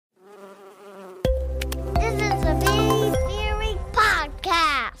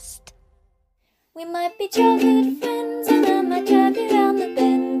We might be childhood friends and I might drive you round the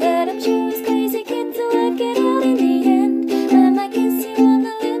bend, but I'm sure it's crazy kid to work it out in the end. I might kiss you on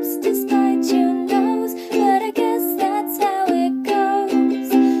the lips despite your nose, but I guess that's how it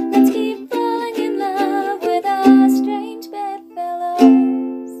goes. Let's keep falling in love with our strange bedfellows.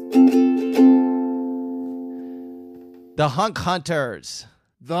 The Hunk Hunters.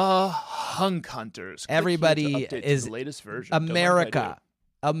 The Hunk Hunters. Click Everybody here to update to is the latest version. Don't mind if I America. do.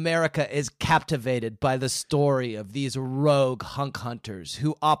 America is captivated by the story of these rogue hunk hunters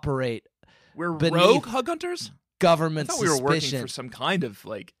who operate We're beneath rogue Hunk Hunters? I government thought we were working suspicion. for some kind of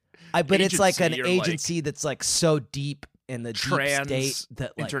like But it's like an agency or, agency that's like so deep in the deep state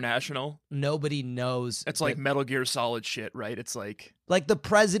that like international. nobody knows. It's like Metal Gear Solid shit, right? It's like the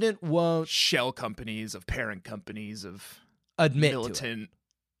president won't shell companies of parent companies of admit to it. militant.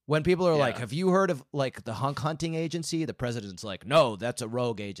 When people are like, Yeah. have you heard of like the hunk hunting agency? The president's like, no, that's a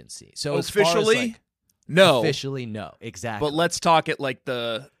rogue agency. So as far as, Officially, like, no. officially, no. Exactly. But let's talk it like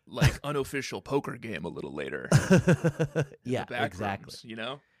the unofficial poker game a little later. Yeah, The back exactly. rooms, you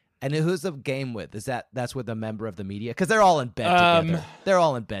know? And who's the game with? That's with a member of the media? Because they're all in bed together. They're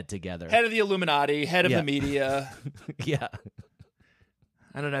all in bed together. Head of the Illuminati, head of Yeah. the media. Yeah.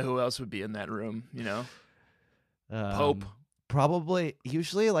 I don't know who else would be in that room, you know? Pope. Probably,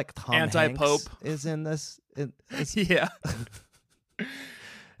 usually like Tom Anti-Pope. Hanks is in this. Yeah.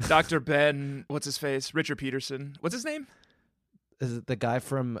 Dr. Ben, what's his face? Richard Peterson. What's his name? Is it the guy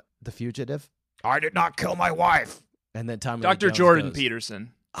from The Fugitive? I did not kill my wife. And then Tommy Lee Dr. Jones Jordan goes,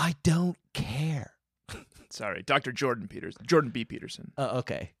 Peterson. I don't care. Sorry, Dr. Jordan Peterson. Jordan B. Peterson. Oh,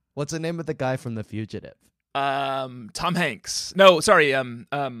 okay. What's the name of the guy from The Fugitive? Tom Hanks. No, sorry, Han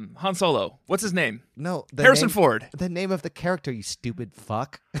Solo. What's his name? No, Harrison Ford. The name of the character, you stupid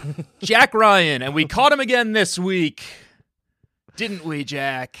fuck. Jack Ryan, and we caught him again this week. Didn't we,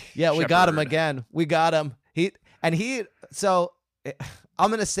 Jack? Yeah, we got him Shepard. again. We got him. So I'm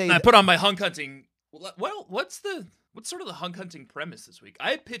going to say I put on my hunk hunting. Well, what's sort of the hunk hunting premise this week?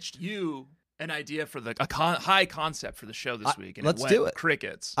 I pitched you an idea for high concept for the show this week, and let's it do went it.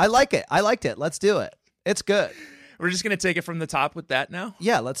 crickets. I like it. I liked it. Let's do it. It's good. We're just going to take it from the top with that now?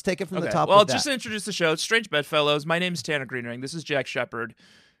 Yeah, let's take it from the top. Well, with just that. to introduce the show, it's Strange Bedfellows. My name's Tanner Greenring. This is Jack Shepard.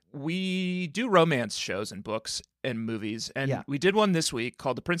 We do romance shows and books and movies, and Yeah. we did one this week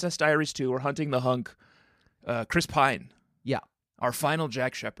called The Princess Diaries 2. We're hunting the hunk, Chris Pine. Yeah. Our final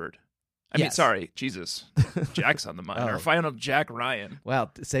Jack Shepard. I mean, Yes. sorry, Jesus. Jack's on the mind. Oh. Our final Jack Ryan. Wow,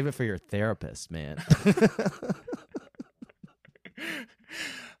 save it for your therapist, man.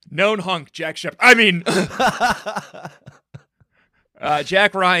 Known hunk, Jack Shepard. I mean,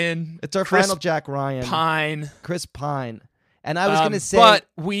 Jack Ryan. It's our Chris final Jack Ryan. Pine. Chris Pine. And I was going to say... But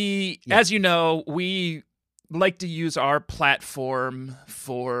we, as you know, we like to use our platform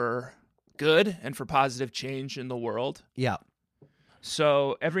for good and for positive change in the world. Yeah.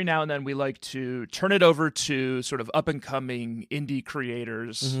 So every now and then we like to turn it over to sort of up-and-coming indie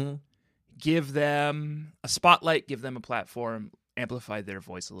creators, Mm-hmm. give them a spotlight, give them a platform, amplify their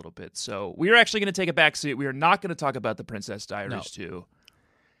voice a little bit. So we are actually going to take a backseat. We are not going to talk about The Princess Diaries 2.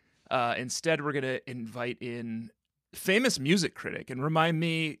 Instead, we're going to invite in famous music critic. And remind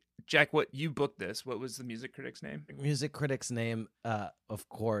me, Jack, what you booked this. What was the music critic's name? Music critic's name, of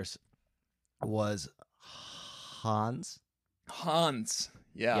course, was Hans. Hans.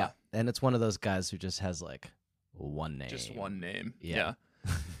 Yeah. And it's one of those guys who just has like one name. Just one name. Yeah.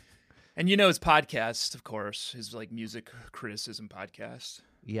 And you know his podcast, of course, his like music criticism podcast.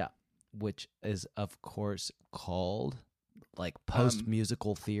 Yeah. Which is, of course, called like Post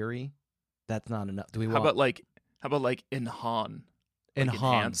Musical Theory. That's not enough. Do we How want about like Enhan?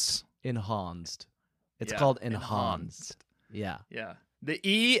 Enhanced? Enhanced. It's Yeah, called enhanced. Enhanced. Yeah. Yeah. The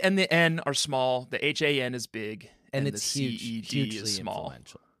E and the N are small. The HAN is big. And the it's huge, CED hugely is small.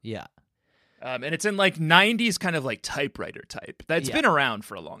 influential. Yeah. And it's in like 90s kind of like typewriter type. That's Yeah. been around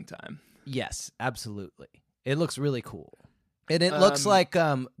for a long time. Yes, absolutely. It looks really cool. And it looks like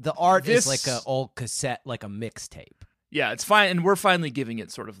the art is like an old cassette, like a mixtape. Yeah, it's fine, and we're finally giving it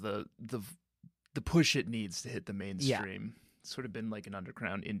sort of the push it needs to hit the mainstream. It's sort of been like an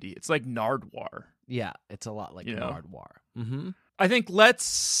underground indie. It's like Nardwar. Yeah, it's a lot like You know? Nardwar. Mm-hmm. I think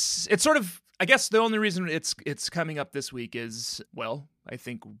it's sort of, I guess the only reason it's coming up this week is, well, I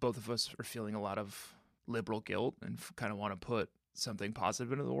think both of us are feeling a lot of liberal guilt and kind of want to put something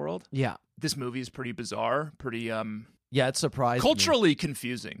positive into the world. Yeah. This movie is pretty bizarre, pretty Yeah, it surprised me. culturally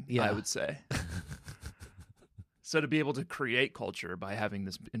confusing, Yeah. I would say. So to be able to create culture by having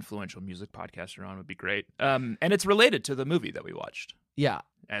this influential music podcaster on would be great. And it's related to the movie that we watched, Yeah.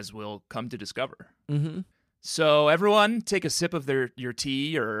 as we'll come to discover. Mm-hmm. So everyone take a sip of your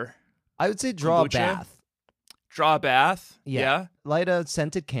tea or I would say draw a Kombucha? bath. Draw a bath. Yeah. Light a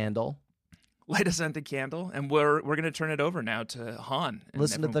scented candle. Light a scented candle, and we're going to turn it over now to Han. And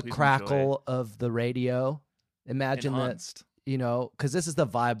Listen to everyone the please crackle of the radio. Imagine that, enhanced. because this is the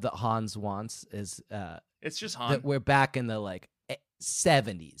vibe that Hans wants, is It's just Han. that we're back in the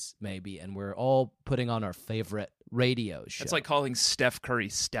 70s maybe, and we're all putting on our favorite radio show. It's like calling Steph Curry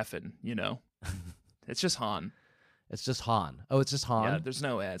Stefan, It's just Han. It's just Han. Oh, it's just Han? Yeah, there's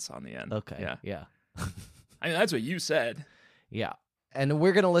no S on the end. Okay. Yeah. Yeah. I mean, that's what you said. Yeah. And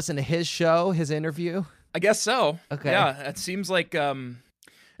we're going to listen to his show, his interview. I guess so. Okay. Yeah, it seems like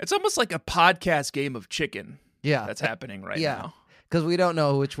it's almost like a podcast game of chicken. Yeah. That's happening right now. Because we don't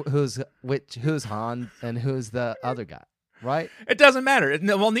know who's Han and who's the other guy, right? It doesn't matter.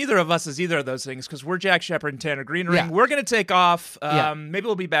 Well, neither of us is either of those things because we're Jack Shepard and Tanner Greenring. Yeah. We're going to take off. Yeah. Maybe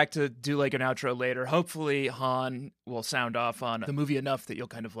we'll be back to do like an outro later. Hopefully, Han will sound off on the movie enough that you'll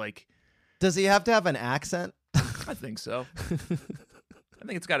kind of like. Does he have to have an accent? I think so. I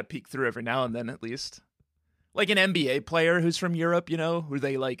think it's got to peek through every now and then at least. Like an NBA player who's from Europe, who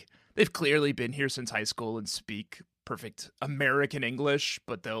they've clearly been here since high school and speak perfect American English,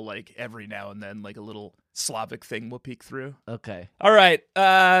 but they'll every now and then a little Slavic thing will peek through. Okay. All right.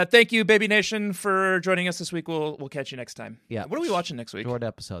 Thank you, Baby Nation, for joining us this week. We'll catch you next time. Yeah. What are we watching next week? Short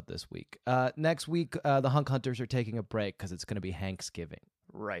episode this week. Next week, the Hunk Hunters are taking a break because it's going to be Thanksgiving.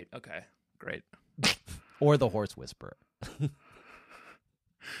 Right. Okay. Great. Or the Horse Whisperer.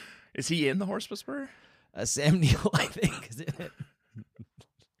 Is he in the Horse Whisperer? Sam Neill, I think, is in it.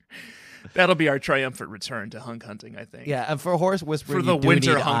 That'll be our triumphant return to hunk hunting, I think. Yeah, and for Horse Whisperer, For the you do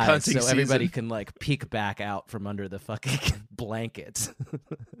winter need hunk eyes, hunting so everybody season. can peek back out from under the fucking blankets.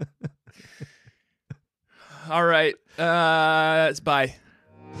 All right. Bye.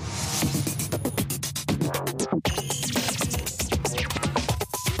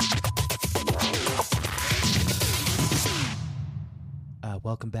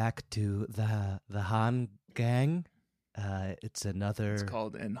 Welcome back to the Han Gang. It's another It's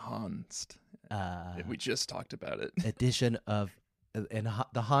called Enhanced. We just talked about it. edition of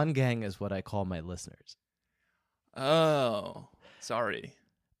the Han Gang is what I call my listeners. Oh, sorry.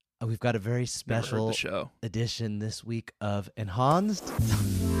 We've got a very Never heard special the show. edition this week of Enhanced.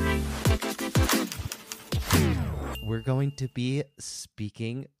 We're going to be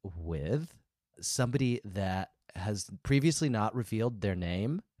speaking with somebody that has previously not revealed their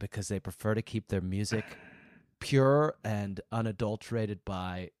name because they prefer to keep their music pure and unadulterated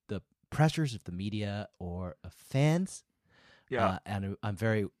by the pressures of the media or of fans. Yeah. And I'm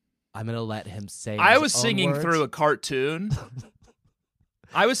going to let him say I his was own singing words. through a cartoon.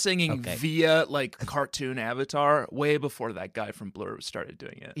 I was singing Okay. via cartoon avatar way before that guy from Blur started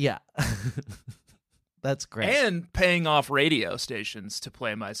doing it. Yeah. That's great. And paying off radio stations to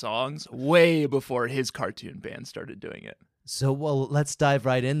play my songs way before his cartoon band started doing it. So, well, let's dive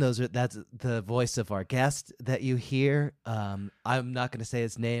right in. That's the voice of our guest that you hear. I'm not going to say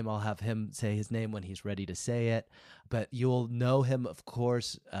his name. I'll have him say his name when he's ready to say it. But you'll know him, of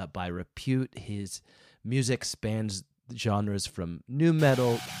course, by repute. His music spans genres from nu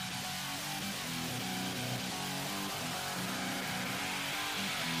metal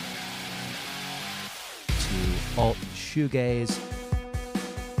to alt shoegaze.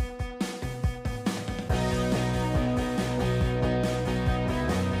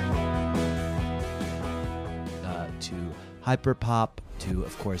 To hyperpop, to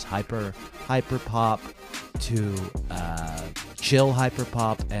of course hyperpop, to chill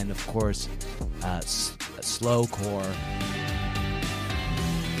hyperpop, and of course slowcore.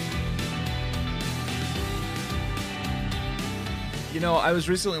 I was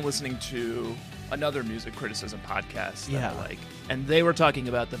recently listening to another music criticism podcast that Yeah. I like, and they were talking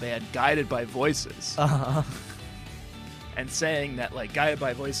about the band Guided by Voices. And saying that Guided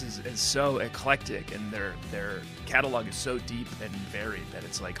by Voices is so eclectic and their catalog is so deep and varied that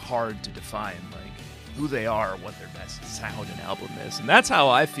it's hard to define who they are, what their best sound and album is. And that's how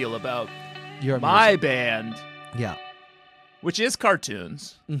I feel about Your my music. band, Yeah. which is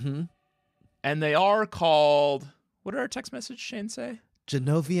cartoons. Mm-hmm. And they are called, what did our text message Shane say?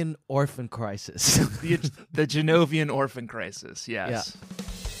 Genovian Orphan Crisis. The Genovian Orphan Crisis, yes.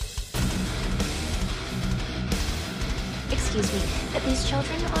 Excuse me, these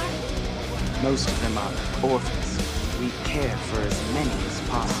children are? Most of them are orphans. We care for as many as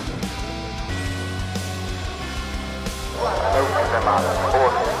possible. Most of them are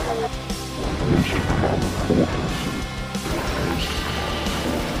orphans.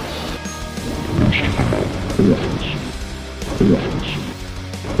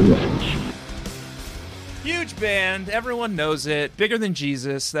 Huge band. Everyone knows it. Bigger than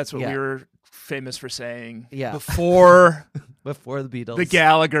Jesus. That's what Yeah. we were famous for saying. Yeah. Before Before the Beatles. the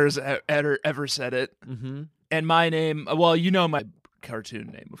Gallaghers ever said it. Mm-hmm. And my name, well, you know my cartoon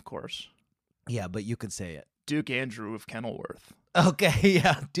name, of course. Yeah, but you could say it. Duke Andrew of Kenilworth. Okay,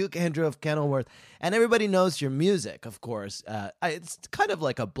 yeah, Duke Andrew of Kenilworth. And everybody knows your music, of course. It's kind of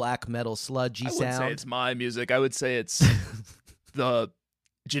like a black metal sludgy I sound. wouldn't say it's my music. I would say it's the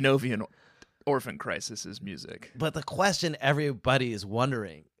Genovian Orphan Crisis's music. But the question everybody is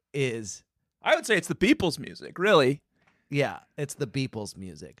wondering is, I would say it's the Beeple's music, really. yeah, it's the Beeple's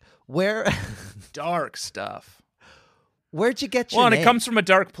music. Where, Dark stuff. where'd you get your Well, and name? it comes from a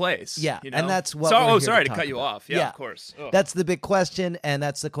dark place. Yeah, you know? and that's what So, we're here sorry to to talk cut you about. off. Yeah, Yeah. of course. Ugh. That's the big question, and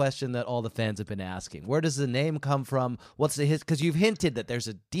that's the question that all the fans have been asking. Where does the name come from? What's the because you've hinted that there's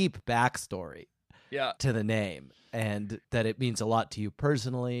a deep backstory Yeah. to the name, and that it means a lot to you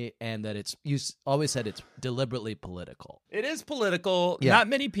personally, and that always said it's deliberately political. It is political. Yeah. Not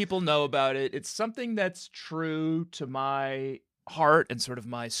many people know about it. It's something that's true to my heart and sort of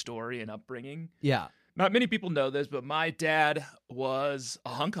my story and upbringing. Yeah. Not many people know this, but my dad was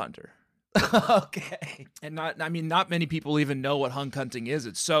a hunk hunter. Okay. And not many people even know what hunk hunting is.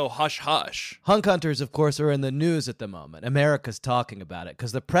 It's so hush hush. Hunk hunters, of course, are in the news at the moment. America's talking about it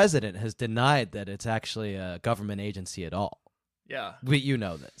because the president has denied that it's actually a government agency at all. Yeah, You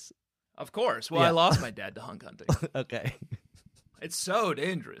know this. of course. Well, Yeah. I lost my dad to hunk hunting. Okay. It's so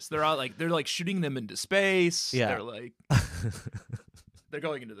dangerous. They're like shooting them into space. Yeah. They're like they're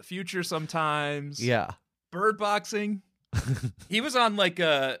going into the future sometimes. Yeah. Bird boxing. He was on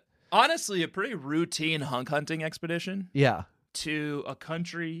honestly a pretty routine hunk hunting expedition Yeah. to a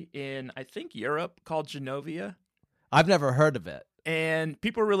country in I think Europe called Genovia. I've never heard of it. And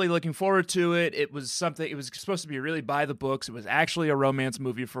people were really looking forward to it. It was supposed to be really by the books. It was actually a romance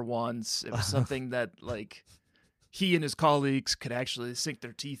movie for once. It was something that he and his colleagues could actually sink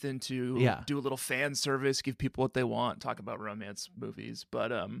their teeth into, Yeah. do a little fan service, give people what they want, talk about romance movies. But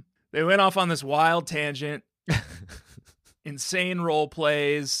they went off on this wild tangent, insane role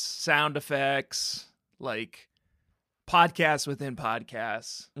plays, sound effects, like podcasts within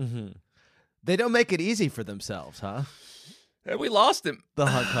podcasts. Mm-hmm. They don't make it easy for themselves, huh? And we lost him. The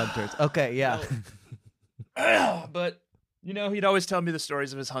hunk hunters. Okay, yeah. But, he'd always tell me the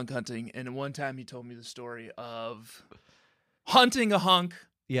stories of his hunk hunting. And one time he told me the story of hunting a hunk,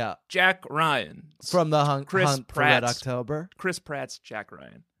 Yeah. Jack Ryan. From the hunt for Red Pratt's- October. Chris Pratt's Jack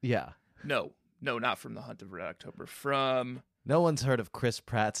Ryan. Yeah. No, not from the Hunt of Red October. From, No one's heard of Chris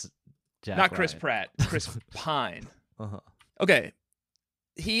Pratt's Jack not Chris Ryan. Pratt, Chris Pine. Uh-huh. Okay.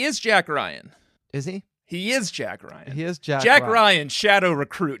 He is Jack Ryan. Is he? He is Jack Ryan. He is Jack Ryan, Shadow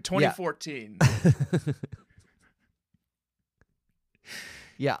Recruit, 2014.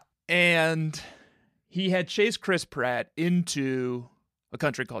 Yeah. And he had chased Chris Pratt into a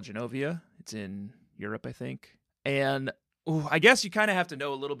country called Genovia. It's in Europe, I think. And I guess you kind of have to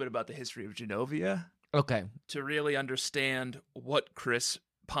know a little bit about the history of Genovia Okay. to really understand what Chris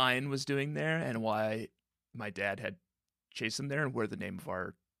Pine was doing there and why my dad had chased him there and where the name of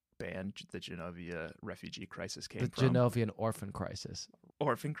our band, the Genovia Refugee Crisis, came The from. Genovian Orphan Crisis.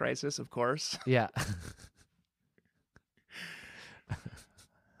 Orphan Crisis, of course. Yeah.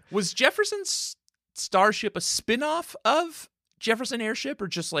 Was Jefferson's Starship a spin-off of Jefferson Airship or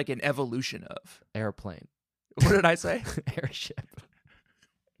just like an evolution of? Airplane. What did I say? Airship.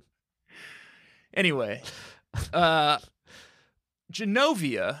 Anyway,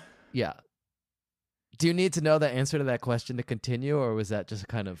 Genovia. Yeah. Do you need to know the answer to that question to continue, or was that just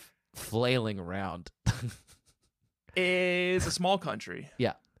kind of flailing around? Is a small country.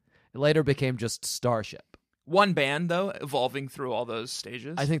 Yeah. It later became just Starship. One band, though, evolving through all those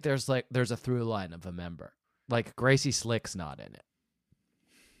stages. I think there's a through line of a member. Like Gracie Slick's not in it.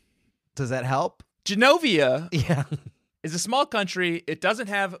 Does that help? Genovia Yeah. is a small country. It doesn't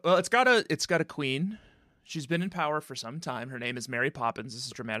have, well, it's got a queen. She's been in power for some time. Her name is Mary Poppins. This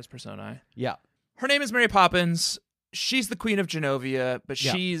is Dramatis Personae. Yeah. Her name is Mary Poppins. She's the queen of Genovia, but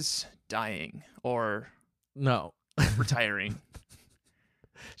Yeah. she's dying or No. retiring.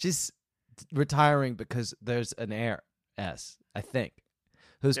 She's retiring because there's an heiress, I think,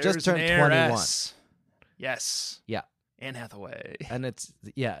 who's There's just turned an 21. heiress. Yes. Yeah. Anne Hathaway. And it's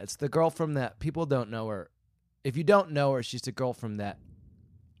the girl from that. People don't know her. If you don't know her, she's the girl from that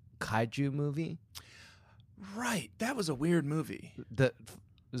kaiju movie. Right. That was a weird movie That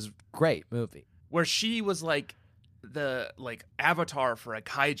was a great movie. where she was like the avatar for a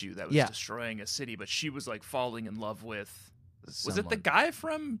kaiju that was Yeah. destroying a city, but she was like falling in love with. Was it the Someone. guy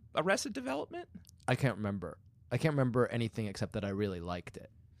from Arrested Development? I can't remember. I can't remember anything except that I really liked it.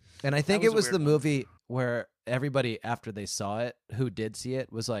 And I think That it was a was the weird one. movie where everybody, after they saw it, who did see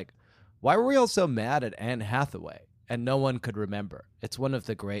it, was like, why were we all so mad at Anne Hathaway? And no one could remember. It's one of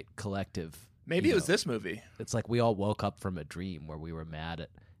the great collective. Maybe it was this movie. It's like we all woke up from a dream where we were mad at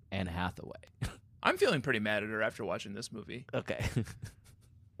Anne Hathaway. I'm feeling pretty mad at her after watching this movie. Okay.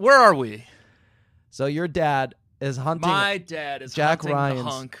 Where are we? So your dad is hunting My dad is Jack hunting Ryan's the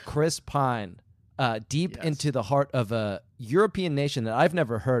hunk. Chris Pine deep Yes. into the heart of a European nation that I've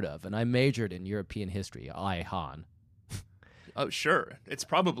never heard of, and I majored in European history. Han. Oh, sure. It's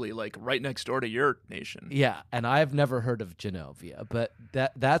probably like right next door to your nation. Yeah, and I've never heard of Genovia, but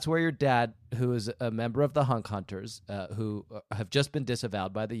that's where your dad, who is a member of the Hunk Hunters, who have just been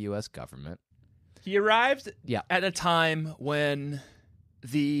disavowed by the U.S. government. He arrived Yeah. at a time when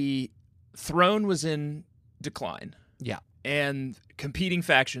the throne was in decline. Yeah. And competing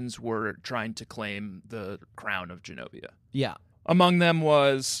factions were trying to claim the crown of Genovia. Yeah. Among them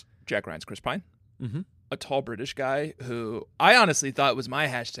was Jack Ryan's Chris Pine, Mm-hmm. a tall British guy who I honestly thought was my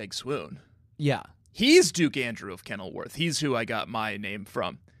hashtag swoon. Yeah. He's Duke Andrew of Kenilworth. He's who I got my name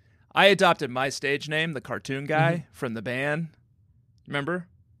from. I adopted my stage name, the cartoon guy from the band. Remember?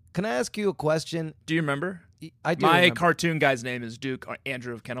 Can I ask you a question? Do you remember? I do. My remember. cartoon guy's name is Duke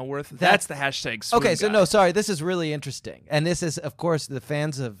Andrew of Kenilworth. That's the hashtag swoon Okay, so guy. no, sorry. This is really interesting. And this is, of course, the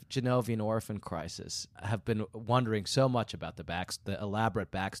fans of Genovian Orphan Crisis have been wondering so much about the elaborate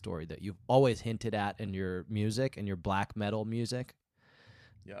backstory that you've always hinted at in your music and your black metal music,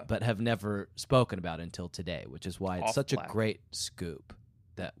 Yeah. but have never spoken about until today, which is why it's Off such black. a great scoop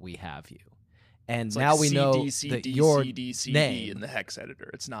that we have you. And It's now like we CD, know CD, that your CD, CD name, in the hex editor.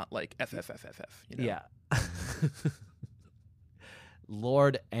 It's not like FFFFF. You know? yeah,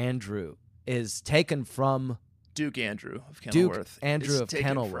 Lord Andrew is taken from Duke Andrew of Duke Kenilworth. Andrew is of taken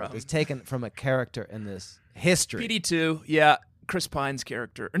Kenilworth from is taken from a character in this history. PD2. Yeah, Chris Pine's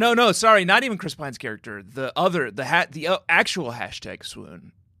character. No, sorry, not even Chris Pine's character. The actual hashtag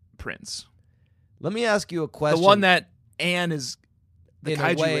swoon prince. Let me ask you a question. The one that Anne is, the In a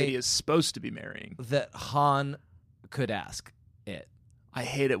kaiju way- lady is supposed to be marrying. that Han could ask it. I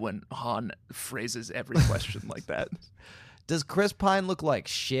hate it when Han phrases every question like that. Does Chris Pine look like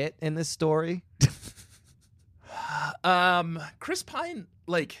shit in this story? Chris Pine,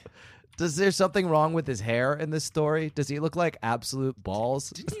 like, Does there something wrong with his hair in this story? Does he look like absolute balls?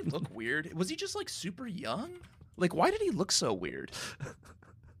 didn't he look weird? Was he just like super young? Like, why did he look so weird?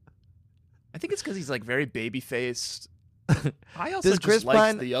 I think it's because he's like very baby faced. I also Does just Chris liked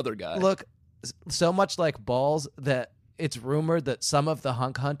Pine the other guy. look so much like balls that it's rumored that some of the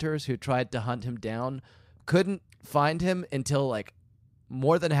hunk hunters who tried to hunt him down couldn't find him until like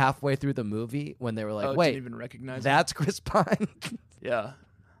more than halfway through the movie when they were like, didn't wait, even recognize him? that's Chris Pine?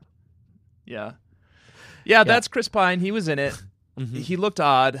 Yeah, that's Chris Pine. He was in it. Mhm. He looked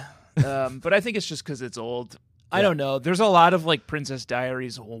odd, but I think it's just because it's old. I Yeah. don't know. There's a lot of like Princess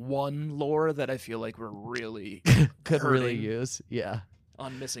Diaries 1 lore that I feel like we're really Could really hurting use. Yeah.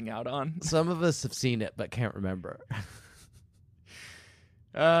 on missing out on. Some of us have seen it but can't remember.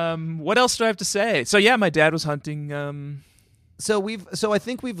 What else do I have to say? So yeah, my dad was hunting. So I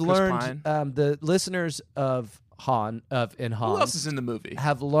think we've learned Pine. the listeners of Han in Who Han else is in the movie?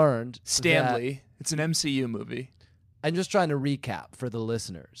 have learned that- Stanley. It's an MCU movie. I'm just trying to recap for the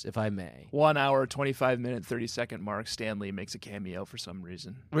listeners, if I may. 1 hour, 25-minute, 30-second mark. Stanley makes a cameo for some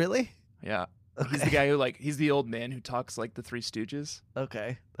reason. Really? Yeah. He's the guy who he's the old man who talks like the Three Stooges.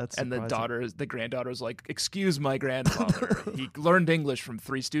 Okay, that's And surprising. the granddaughter is like, "Excuse my grandfather. He learned English from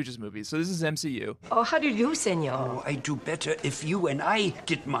Three Stooges movies." So this is MCU. Oh, how do you do, senor? Oh, I do better if you and I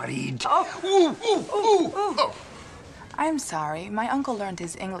get married. I'm sorry. My uncle learned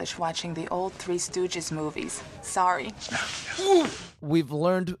his English watching the old Three Stooges movies. Sorry. We've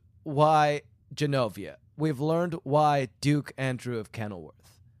learned why Genovia. We've learned why Duke Andrew of Kenilworth.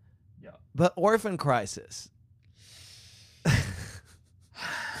 Yeah. But Orphan Crisis.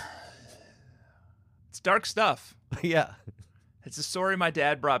 It's dark stuff. Yeah. It's a story my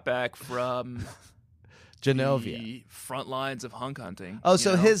dad brought back from Genovia. the front lines of hunk hunting. Oh, you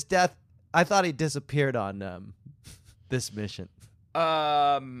so know? his death, I thought he disappeared on this mission. No,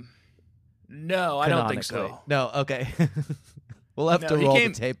 I don't think so. Canonically. No, okay. We'll have to No, roll the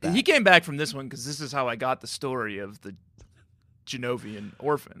tape back. He came back from this one because this is how I got the story of the Genovian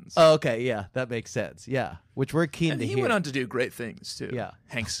orphans. Oh, okay, yeah, that makes sense. Yeah, which we're keen and to he hear. went on to do great things too. Yeah.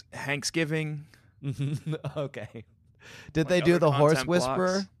 Hanksgiving. Okay. Did Like they do other the Horse content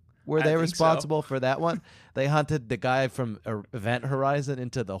Whisperer? blocks? Were I they think so. responsible for that one? They hunted the guy from Event Horizon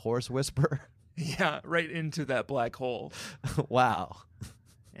into the Horse Whisperer. Yeah, right into that black hole Wow.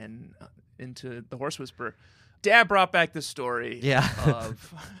 and into the Horse Whisperer. Dad brought back the story Yeah.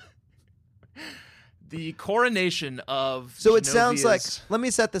 of The coronation of So it sounds like, Genovia's- let me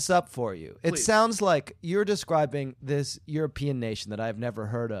set this up for you. It Please. sounds like you're describing this European nation that I've never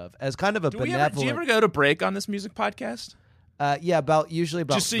heard of as kind of a do benevolent. you ever go to break on this music podcast? Yeah, usually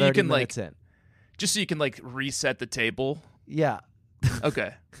about Just so 30 you can, minutes in. Just so you can like reset the table. Yeah.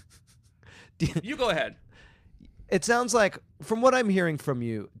 Okay. You go ahead. It sounds like, from what I'm hearing from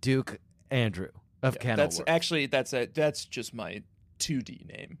you, Duke Andrew of Kenilworth. That's just my 2D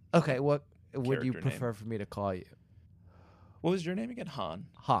name. Okay, what would you Character name. prefer for me to call you? What was your name again? Han.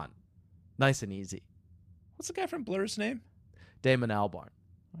 Han. Nice and easy. What's the guy from Blur's name? Damon Albarn.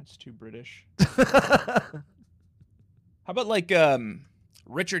 That's too British. How about like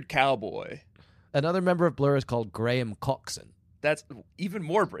Richard Cowboy? Another member of Blur is called Graham Coxon. That's even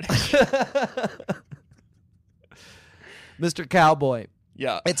more British. Mr. Cowboy.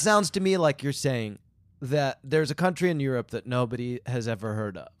 Yeah. It sounds to me like you're saying that there's a country in Europe that nobody has ever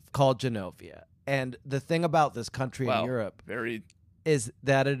heard of called Genovia. And the thing about this country Wow. in Europe Very. is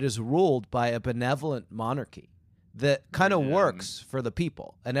that it is ruled by a benevolent monarchy that kind of works for the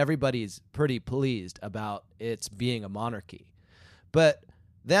people. And everybody's pretty pleased about its being a monarchy. But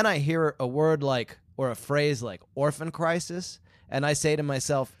then I hear a word like, or a phrase like orphan crisis, and I say to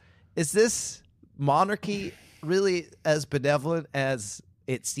myself, is this monarchy really as benevolent as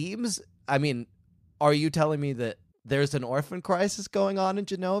it seems? I mean, are you telling me that there's an orphan crisis going on in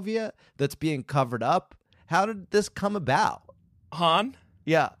Genovia that's being covered up? How did this come about? Han,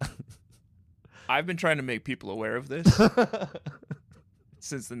 Yeah. I've been trying to make people aware of this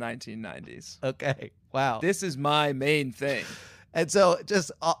since the 1990s. Okay. Wow. This is my main thing. And so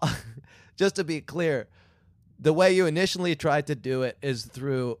just to be clear, the way you initially tried to do it is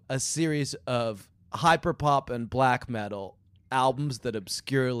through a series of hyperpop and black metal albums that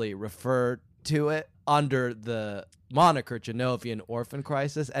obscurely refer to it under the moniker Genovian Orphan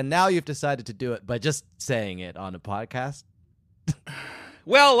Crisis. And now you've decided to do it by just saying it on a podcast.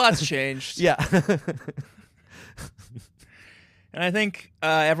 Well, lots changed. Yeah. And I think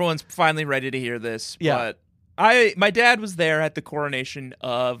everyone's finally ready to hear this. Yeah. But my dad was there at the coronation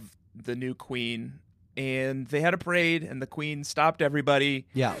of the new queen, and they had a parade, and the queen stopped everybody.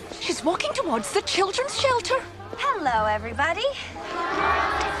 Yeah. She's walking towards the children's shelter. Hello, everybody.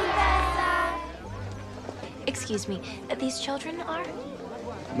 Excuse me, these children are?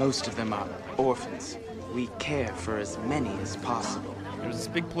 Most of them are orphans. We care for as many as possible. There was this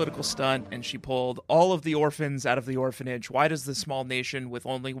big political stunt, and she pulled all of the orphans out of the orphanage. Why does this small nation with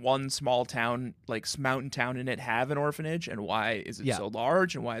only one small town, like mountain town in it, have an orphanage? And why is it Yeah. so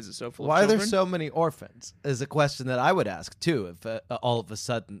large? And why is it so full Why of are there children? so many orphans? Is a question that I would ask too if all of a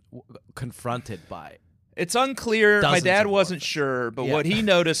sudden confronted by. It's unclear. My Dozens dad of wasn't orphans. sure, but Yeah. what he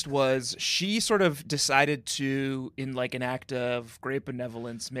noticed was she sort of decided to, in like an act of great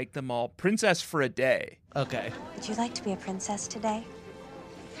benevolence, make them all princess for a day. Okay. Would you like to be a princess today?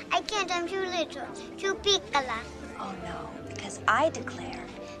 I can't, I'm too little, too piccola. Oh no, because I declare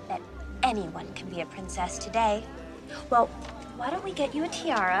that anyone can be a princess today. Well, why don't we get you a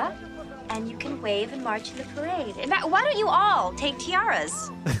tiara and you can wave and march in the parade? In fact, why don't you all take tiaras?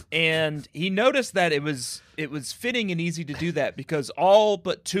 And he noticed that it was fitting and easy to do that because all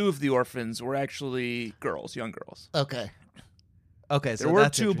but two of the orphans were actually girls, young girls. Okay. Okay, so There were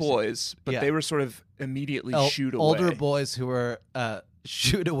that's two interesting. boys, but Yeah. they were sort of immediately shooed away. Older boys who were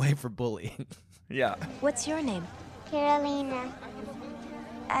shooed away for bullying. Yeah. What's your name? Carolina.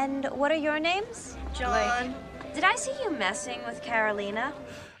 And what are your names? John. Did I see you messing with Carolina?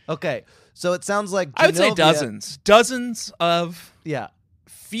 Okay, so it sounds like I would say Genovia- dozens of Yeah.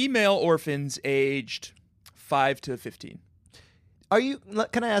 female orphans aged 5 to 15.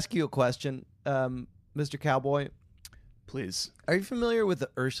 Can I ask you a question, Mr. Cowboy? Please. Are you familiar with the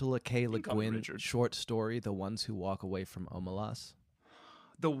Ursula K. Le call me Guin Richard. short story, The Ones Who Walk Away from Omelas?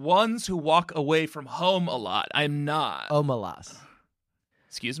 The ones who walk away from home a lot. I'm not. Omelas.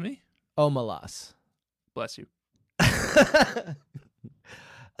 Excuse me? Omelas. Bless you.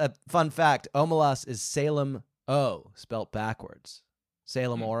 Fun fact, Omelas is Salem O, spelt backwards.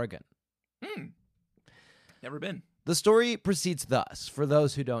 Salem, Oregon. Never been. The story proceeds thus, for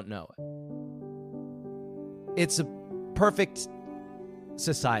those who don't know it. It's a perfect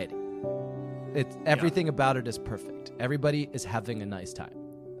society. Everything about it is perfect. Everybody is having a nice time.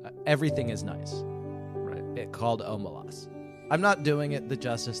 Everything is nice. Right. It called Omelas. I'm not doing it the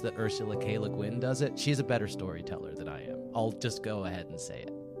justice that Ursula K. Le Guin does it. She's a better storyteller than I am. I'll just go ahead and say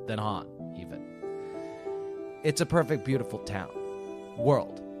it. Than Han, even. It's a perfect, beautiful town.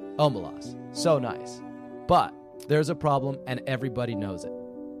 World. Omelas. So nice. But there's a problem, and everybody knows it.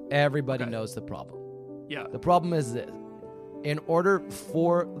 Everybody knows the problem. Yeah. The problem is this. In order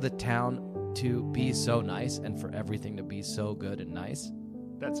for the town to be so nice and for everything to be so good and nice.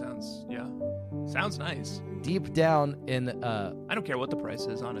 That sounds nice. Deep down in I don't care what the price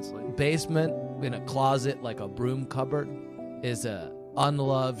is, honestly. basement, in a closet like a broom cupboard, is a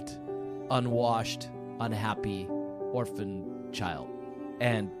unloved, unwashed, unhappy orphan child.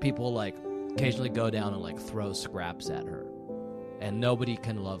 And people like occasionally go down and like throw scraps at her. And nobody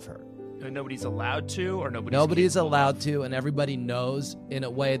can love her. And nobody's allowed to, or Nobody's allowed to, and everybody knows in a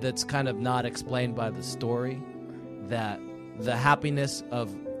way that's kind of not explained by the story that the happiness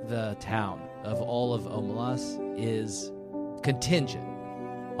of the town, of all of Omelas, is contingent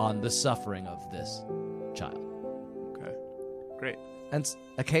on the suffering of this child. Okay, great. And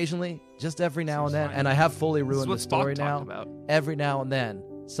occasionally, just every now and Seems then, fine. and I have fully This is ruined what the story Spock now, talked about. every now and then,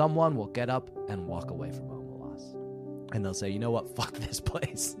 someone will get up and walk away from Omelas. And they'll say, you know what, fuck this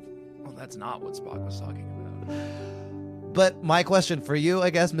place. Well, that's not what Spock was talking about. But my question for you,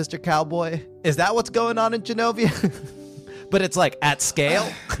 I guess, Mr. Cowboy, is that what's going on in Genovia? But it's like at scale?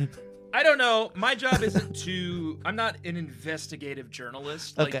 I don't know. My job isn't to... I'm not an investigative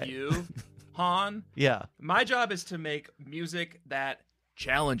journalist like Okay. you, Han. Yeah. My job is to make music that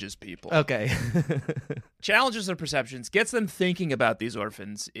challenges people. Okay. Challenges their perceptions, gets them thinking about these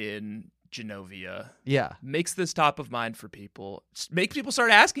orphans in Genovia, Yeah. makes this top of mind for people, make people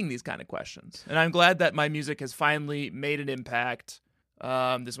start asking these kind of questions. And I'm glad that my music has finally made an impact.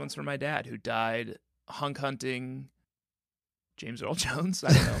 This one's from my dad, who died hunk hunting James Earl Jones.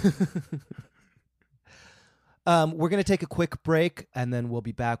 I don't know. We're going to take a quick break, and then we'll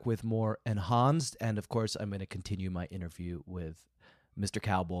be back with more Enhanced. And, of course, I'm going to continue my interview with Mr.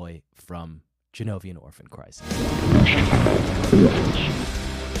 Cowboy from Genovian Orphan Crisis.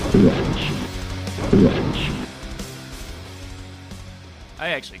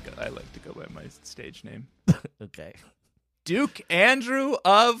 I like to go by my stage name. Okay. Duke Andrew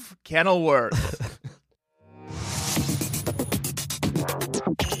of Kenilworth.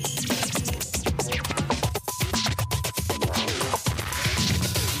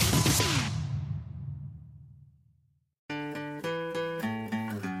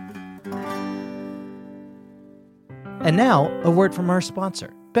 And now, a word from our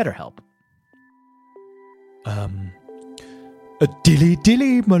sponsor, BetterHelp. A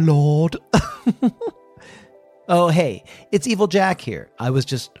dilly, my lord. Oh, hey, it's Evil Jack here. I was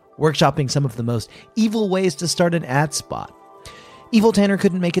just workshopping some of the most evil ways to start an ad spot. Evil Tanner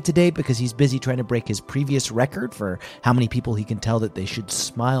couldn't make it today because he's busy trying to break his previous record for how many people he can tell that they should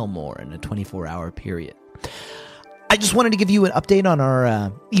smile more in a 24-hour period. I just wanted to give you an update on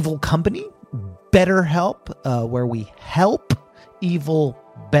our evil company, BetterHelp, where we help evil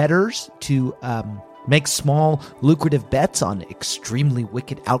bettors to make small, lucrative bets on extremely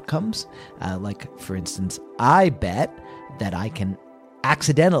wicked outcomes. Like, for instance, I bet that I can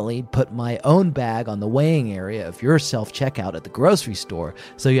accidentally put my own bag on the weighing area of your self-checkout at the grocery store,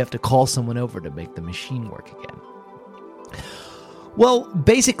 so you have to call someone over to make the machine work again. Well,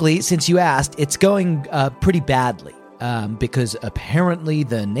 basically, since you asked, it's going pretty badly. Because apparently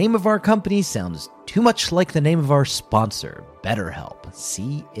the name of our company sounds too much like the name of our sponsor, BetterHelp.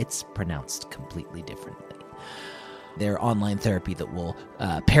 See, it's pronounced completely differently. They're online therapy that will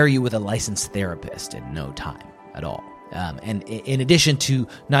pair you with a licensed therapist in no time at all. And in addition to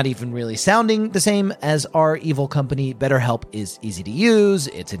not even really sounding the same as our evil company, BetterHelp is easy to use,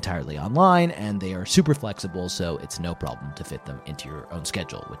 it's entirely online, and they are super flexible, so it's no problem to fit them into your own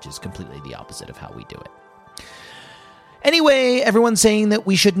schedule, which is completely the opposite of how we do it. Anyway, everyone's saying that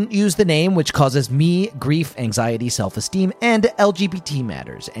we shouldn't use the name, which causes me grief, anxiety, self-esteem, and LGBT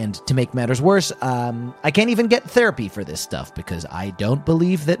matters. And to make matters worse, I can't even get therapy for this stuff because I don't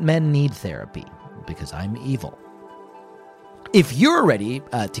believe that men need therapy, because I'm evil. If you're ready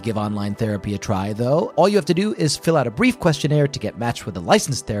to give online therapy a try, though, all you have to do is fill out a brief questionnaire to get matched with a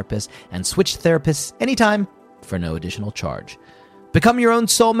licensed therapist and switch therapists anytime for no additional charge. Become your own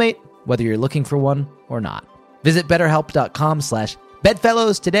soulmate, whether you're looking for one or not. Visit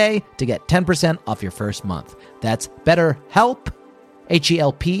BetterHelp.com/Bedfellows today to get 10% off your first month. That's BetterHelp,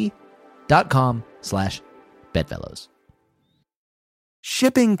 HELP.com/Bedfellows.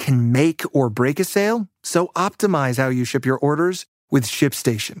 Shipping can make or break a sale, so optimize how you ship your orders with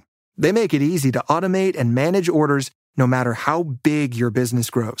ShipStation. They make it easy to automate and manage orders no matter how big your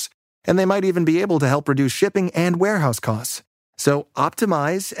business grows. And they might even be able to help reduce shipping and warehouse costs. So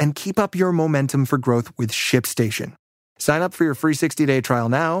optimize and keep up your momentum for growth with ShipStation. Sign up for your free 60-day trial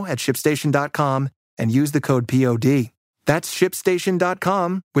now at ShipStation.com and use the code POD. That's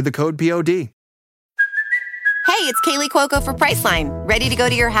ShipStation.com with the code POD. Hey, it's Kaylee Cuoco for Priceline. Ready to go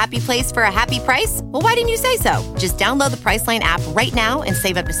to your happy place for a happy price? Well, why didn't you say so? Just download the Priceline app right now and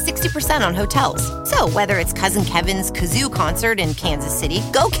save up to 60% on hotels. So whether it's Cousin Kevin's Kazoo Concert in Kansas City,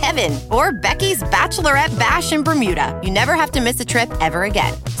 go Kevin, or Becky's Bachelorette Bash in Bermuda, you never have to miss a trip ever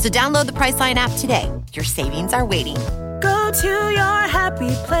again. So download the Priceline app today. Your savings are waiting. Go to your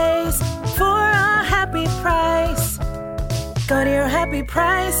happy place for a happy price. Go to your happy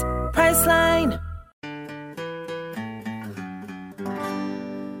price, Priceline.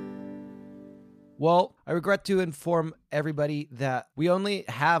 Well, I regret to inform everybody that we only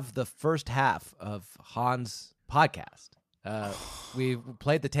have the first half of Han's podcast. We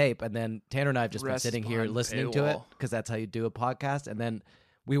played the tape, and then Tanner and I have just been sitting here listening to it because that's how you do a podcast. And then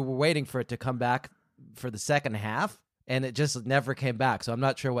we were waiting for it to come back for the second half, and it just never came back. So I'm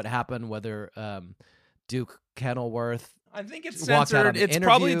not sure what happened, whether Duke Kenilworth I think it's walked out on censored. an It's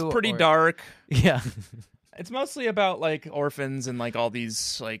probably interview pretty or- dark. Yeah. It's mostly about like orphans and like all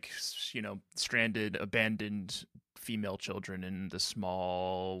these like, you know, stranded, abandoned female children in the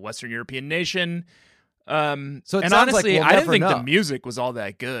small Western European nation. So it and sounds like honestly, we'll I didn't never think know. the music was all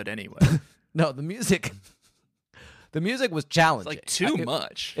that good anyway. No, the music was challenging. It's like too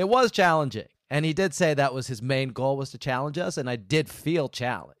much. It was challenging. And he did say that was his main goal, was to challenge us, and I did feel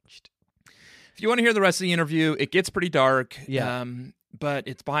challenged. If you want to hear the rest of the interview, it gets pretty dark. Yeah. But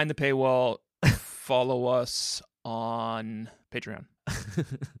it's behind the paywall. Follow us on Patreon.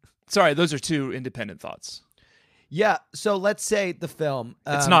 Sorry, those are two independent thoughts. Yeah, so let's say the film.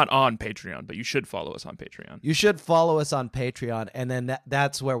 It's not on Patreon, but you should follow us on Patreon. You should follow us on Patreon, and then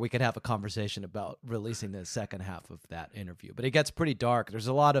that's where we could have a conversation about releasing the second half of that interview. But it gets pretty dark. There's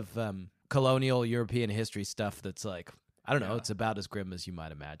a lot of colonial European history stuff that's like, I don't know, it's about as grim as you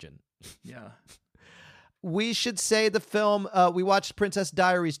might imagine. Yeah. We should say the film, we watched Princess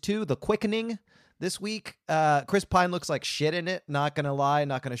Diaries 2, The Quickening, this week. Chris Pine looks like shit in it, not gonna lie,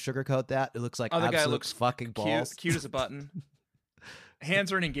 not gonna sugarcoat that. It looks like Other absolute guy looks fucking balls. cute as a button.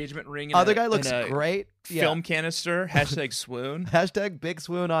 Hands are an engagement ring. Other guy looks great. Film canister. Hashtag swoon. Hashtag big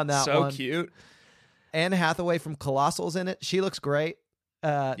swoon on that one. So cute. Anne Hathaway from Colossal's in it. She looks great.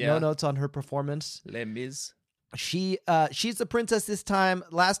 No notes on her performance. Les Mis. She's the princess this time.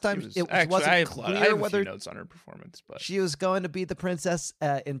 Last time it I wasn't have clear a whether few notes on her performance, but she was going to be the princess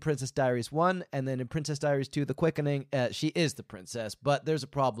in Princess Diaries 1, and then in Princess Diaries 2, The Quickening, she is the princess. But there's a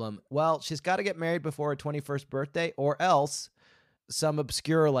problem. Well, she's got to get married before her 21st birthday, or else some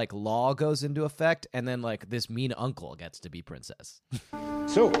obscure like law goes into effect, and then like this mean uncle gets to be princess.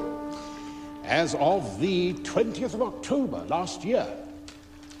 So, as of the 20th of October last year,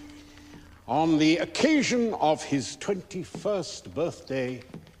 on the occasion of his 21st birthday,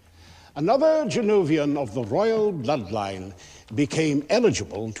 another Genovian of the royal bloodline became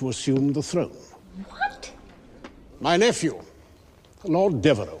eligible to assume the throne. What? My nephew, Lord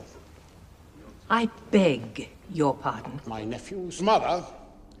Devereux. I beg your pardon. My nephew's mother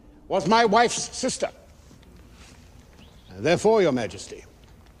was my wife's sister. Therefore, Your Majesty,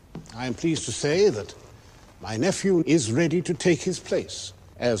 I am pleased to say that my nephew is ready to take his place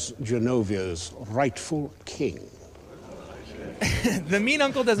as Genovia's rightful king. The mean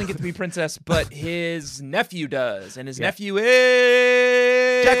uncle doesn't get to be princess, but his nephew does, and his nephew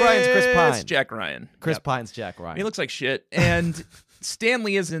is Jack Ryan's Chris Pine. Jack Ryan. Chris Pine's Jack Ryan. He looks like shit, and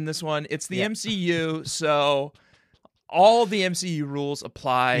Stanley is in this one. It's the MCU, so all the MCU rules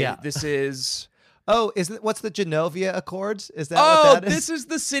apply. Yeah. This is. Oh, what's the Genovia Accords? Is that what that is? This is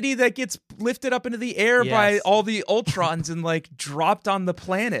the city that gets lifted up into the air by all the Ultrons and like dropped on the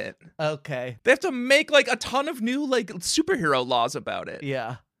planet. Okay. They have to make like a ton of new like superhero laws about it.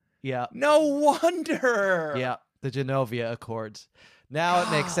 Yeah. Yeah. No wonder. Yeah. The Genovia Accords. Now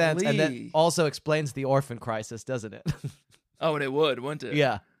it makes sense. And that also explains the orphan crisis, doesn't it? Oh, and it would, wouldn't it?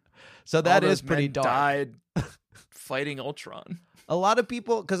 Yeah. So that all is those pretty men dark. died fighting Ultron. A lot of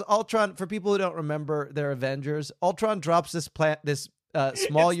people, because Ultron, for people who don't remember their Avengers, Ultron drops this small it's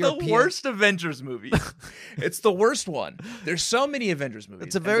European. the worst Avengers movie. It's the worst one. There's so many Avengers movies.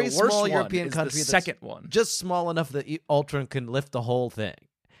 It's a very and the worst small one European is country. The that's second one, just small enough that Ultron can lift the whole thing.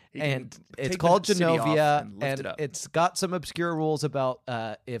 And it's take called the city off Genovia, and lift and it up. it's got some obscure rules about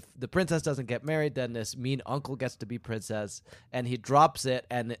if the princess doesn't get married, then this mean uncle gets to be princess, and he drops it,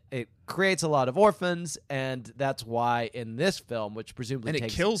 and it creates a lot of orphans, and that's why in this film, which presumably and it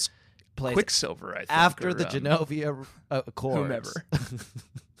takes kills place Quicksilver, I think, after or, the Genovia Accords. whomever.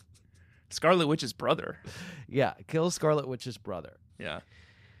 Scarlet Witch's brother. Yeah, kills Scarlet Witch's brother. Yeah.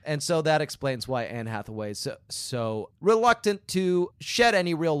 And so that explains why Anne Hathaway is so reluctant to shed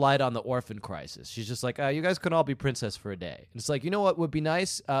any real light on the orphan crisis. She's just like, you guys can all be princess for a day. And it's like, you know what would be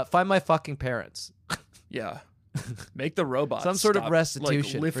nice? Find my fucking parents. Yeah. Make the robots Some sort of stop,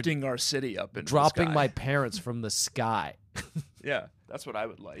 restitution for like, lifting our city up into dropping the sky. my parents from the sky. Yeah, that's what I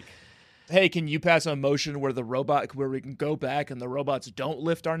would like. Hey, can you pass a motion where we can go back and the robots don't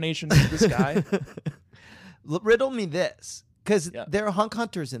lift our nation into the sky? Riddle me this, because Yeah. there are hunk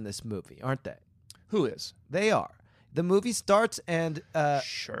hunters in this movie, aren't they? Who is? They are. The movie starts and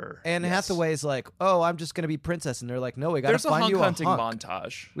Sure. Anne yes. Hathaway's like, "Oh, I'm just gonna be princess," and they're like, "No, we gotta There's a find hunk you a hunting hunk.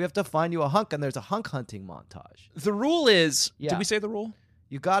 montage. We have to find you a hunk," and there's a hunk hunting montage. The rule is, Yeah. did we say the rule?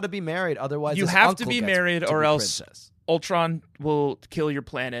 You got to be married, otherwise You his have to uncle be gets married to or be else princess. Ultron will kill your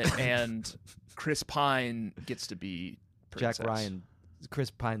planet and Chris Pine gets to be princess. Jack Ryan, Chris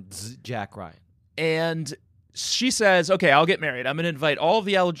Pine, Jack Ryan. And she says, okay, I'll get married. I'm going to invite all of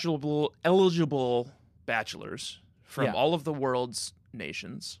the eligible bachelors from Yeah. all of the world's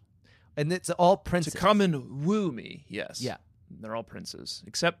nations And it's all princes. to come and woo me. Yes. Yeah. They're all princes,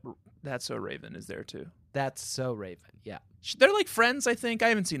 except That's So Raven is there too. That's So Raven. Yeah. They're like friends, I think. I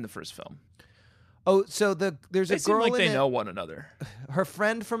haven't seen the first film. Oh, so there's They a seem girl like in they it, know one another. her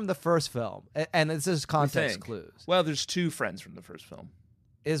friend from the first film, and this is I context think. clues, Well, there's two friends from the first film.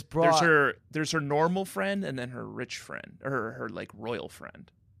 is brought, There's her normal friend and then her rich friend, or her like royal friend.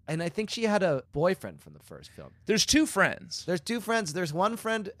 and I think she had a boyfriend from the first film. There's two friends. There's two friends. There's one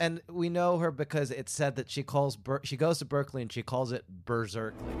friend, and we know her because it said that she goes to Berkeley and she calls it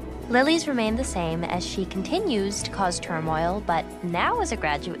Berserkly. Lily's remained the same as she continues to cause turmoil, but now is a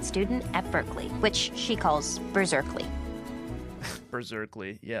graduate student at Berkeley, which she calls Berserkly.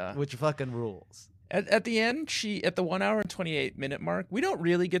 Berserkly, yeah. Which fucking rules. At the end, at the 1 hour and 28-minute mark, we don't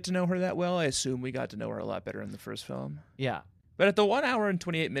really get to know her that well. I assume we got to know her a lot better in the first film. Yeah. But at the 1 hour and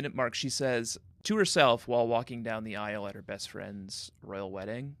 28-minute mark, she says to herself while walking down the aisle at her best friend's royal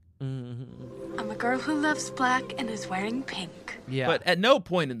wedding. Mm-hmm. I'm a girl who loves black and is wearing pink. Yeah. But at no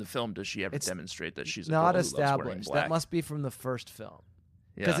point in the film does she ever It's demonstrate that she's a not girl who loves wearing established. black. That must be from the first film.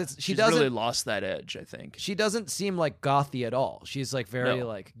 Yeah. Because she She's doesn't really lost that edge, I think. She doesn't seem like gothy at all. She's like very No.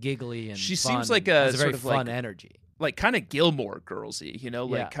 like giggly and She fun seems like and a has very sort of fun like- energy. Like kind of Gilmore Girls-y, like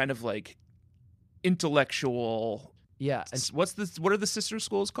Yeah. kind of like intellectual. Yeah, and What are the sister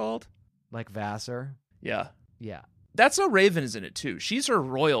schools called? like Vassar. Yeah. Yeah. That's how Raven is in it too. She's her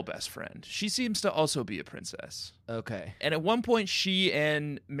royal best friend. She seems to also be a princess. Okay. And at one point, she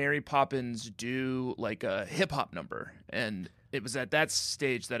and Mary Poppins do like a hip hop number. And it was at that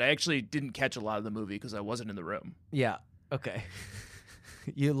stage that I actually didn't catch a lot of the movie because I wasn't in the room. Yeah. Okay.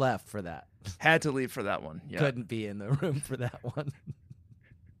 You left for that. Had to leave for that one. Yeah. Couldn't be in the room for that one.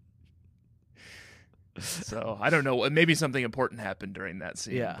 So I don't know. Maybe something important happened during that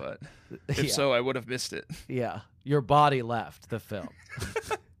scene. Yeah. But if Yeah. so, I would have missed it. Yeah. Your body left the film.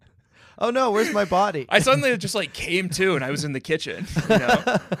 Oh no, where's my body? I suddenly just like came to and I was in the kitchen. You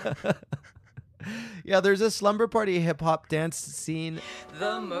know? Yeah, there's a slumber party hip hop dance scene.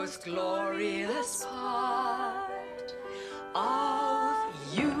 The most glorious part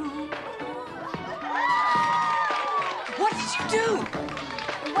of you. What did you do?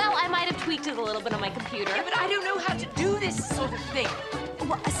 Well, I might have tweaked it a little bit on my computer. Yeah, but I don't know how to do this sort of thing.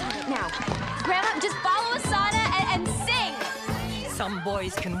 Well, Asana, now. Grandma, just follow Asana and sing. Some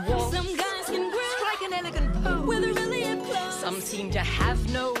boys can walk. Some guys can groove. Strike an elegant pose. With a really applause. Some seem to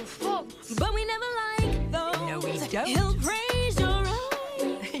have no faults. But we never like those. No, we don't. He'll praise your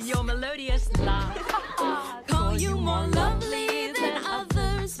eyes. Your melodious laugh. Call you more lovely than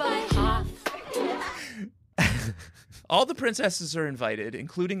others by half. All the princesses are invited,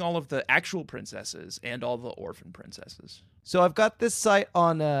 including all of the actual princesses and all the orphan princesses. So I've got this site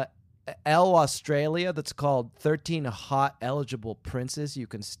on Elle Australia that's called 13 Hot Eligible Princes You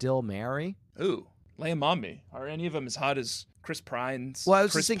Can Still Marry. Ooh, lay them on me. Are any of them as hot as Chris Pine's? Well, I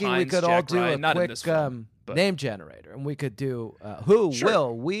was Chris just thinking we Pine's could all Jack do Ryan? a Not in quick this film, but- name generator, and we could do who Sure.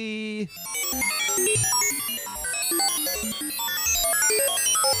 will we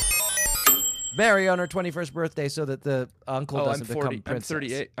marry on her 21st birthday so that the uncle Oh, I'm doesn't 40. become princess. I'm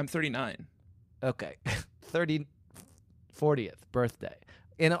 38. I'm 39. Okay. 40th birthday.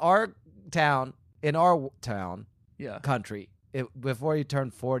 In our town, Yeah. country, before you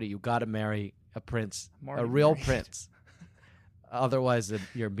turn 40, you got to marry a prince, I'm a already real married. prince. Otherwise,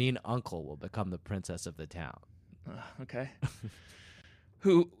 your mean uncle will become the princess of the town. Okay.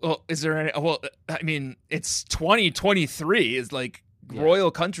 Who? Well, is there any? Well, I mean, it's 2023. Is like Yeah.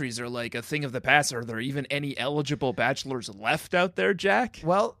 royal countries are like a thing of the past. Are there even any eligible bachelors left out there, Jack?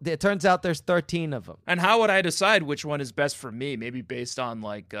 Well, it turns out there's 13 of them. And how would I decide which one is best for me? Maybe based on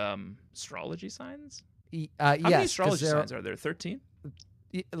like astrology signs. How many Yes, astrology signs are there? 13.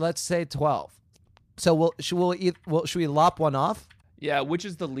 let's say 12. So should we lop one off? Yeah, which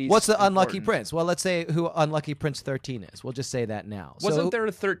is the least What's the unlucky important? prince? Well, let's say who unlucky prince 13 is. We'll just say that now. Wasn't there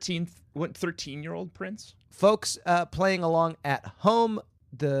a 13-year-old prince? Folks playing along at home,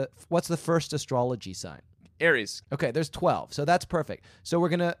 what's the first astrology sign? Aries. Okay, there's 12, so that's perfect. So we're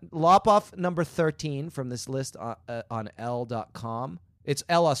going to lop off number 13 from this list on L.com. It's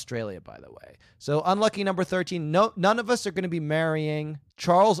L Australia, by the way. So unlucky number 13, none of us are going to be marrying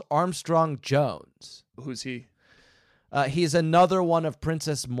Charles Armstrong Jones. Who's he? He's another one of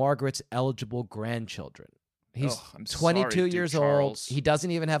Princess Margaret's eligible grandchildren. He's 22 years old. He doesn't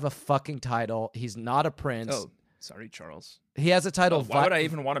even have a fucking title. He's not a prince. Oh, sorry, Charles. He has a title. Why would I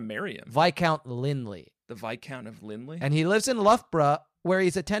even want to marry him? Viscount Linley. The Viscount of Linley? And he lives in Loughborough, where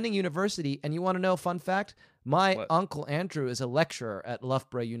he's attending university. And you want to know, fun fact? My uncle Andrew is a lecturer at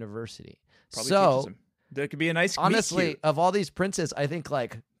Loughborough University. Probably so teaches him. There could be a nice honestly, of all these princes, I think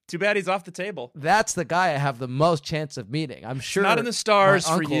too bad he's off the table. That's the guy I have the most chance of meeting. I'm sure not in the stars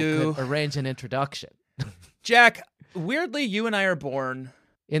my for uncle you. Could arrange an introduction. Jack, weirdly, you and I are born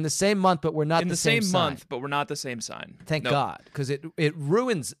in the same month, but we're not in the same same sign. month, but we're not the same sign. Thank God, because it's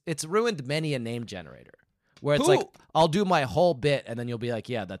ruined many a name generator. Where it's like, I'll do my whole bit, and then you'll be like,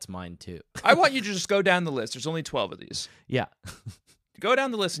 yeah, that's mine too. I want you to just go down the list. There's only 12 of these. Yeah. Go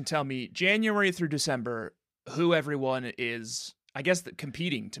down the list and tell me January through December who everyone is, I guess,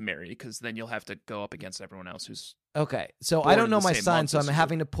 competing to marry, because then you'll have to go up against everyone else who's okay. So born I don't in know the my same sign, month so as I'm you.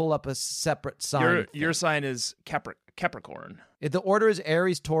 having to pull up a separate sign. Your sign is Capricorn. The order is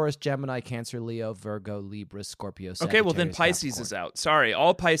Aries, Taurus, Gemini, Cancer, Leo, Virgo, Libra, Scorpio, Sagittarius, Okay, well then Pisces Capricorn. is out. Sorry,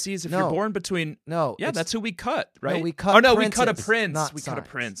 all Pisces. If you're born between that's who we cut, right? No, we cut. Oh no, princes, we cut a prince. not We cut a signs.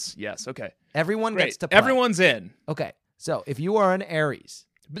 prince. Yes. Okay. Everyone Great. gets to play. Everyone's in. Okay, so if you are an Aries,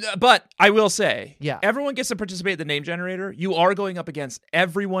 but I will say, yeah, everyone gets to participate in the name generator. You are going up against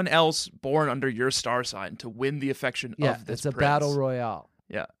everyone else born under your star sign to win the affection of this it's a prince. battle royale.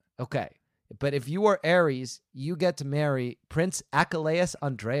 Yeah. Okay. But if you are Aries, you get to marry Prince Achilleus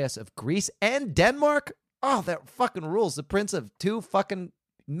Andreas of Greece and Denmark. Oh, that fucking rules. The prince of two fucking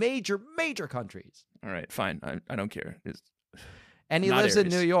major countries. All right, fine. I don't care. And he not lives in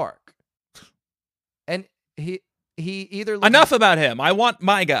Aries. New York. And he either Enough about him. I want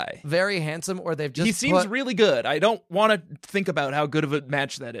my guy. Very handsome, or they've just he seems really good. I don't want to think about how good of a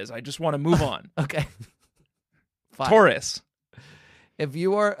match that is. I just want to move on. Okay. Fine. Taurus. If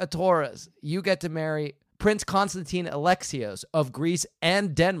you are a Taurus, you get to marry Prince Constantine Alexios of Greece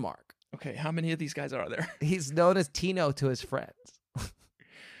and Denmark. Okay, how many of these guys are there? He's known as Tino to his friends.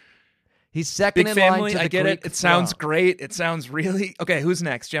 He's second Big in family. line to the I get Greek it. It sounds throne. great. It sounds really okay. Who's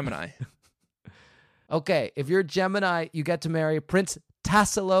next? Gemini. Okay, if you're Gemini, you get to marry Prince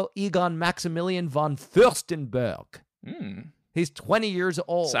Tassilo Egon Maximilian von Fürstenberg. He's 20 years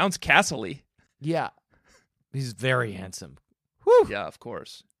old. Sounds castle-y. Yeah. He's very handsome. Whew. Yeah, of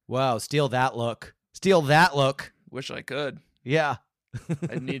course. Wow, steal that look. Steal that look. Wish I could. Yeah.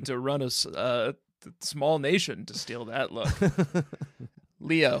 I need to run a small nation to steal that look.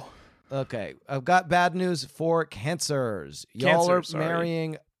 Leo. Okay, I've got bad news for Cancers. Y'all are sorry.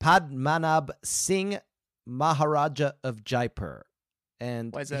 marrying Padmanabh Singh, Maharaja of Jaipur.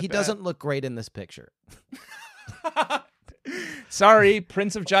 And Why is that he bad? doesn't look great in this picture. Sorry,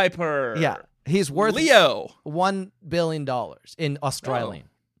 Prince of Jaipur. Yeah, he's worth Leo. $1 billion in Australian.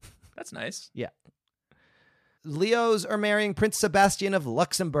 That's nice. Yeah. Leos are marrying Prince Sebastian of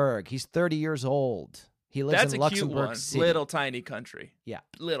Luxembourg. He's 30 years old. He lives That's in a cute Luxembourg one. City. Little tiny country. Yeah.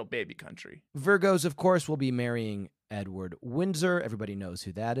 Little baby country. Virgos, of course, will be marrying Edward Windsor. Everybody knows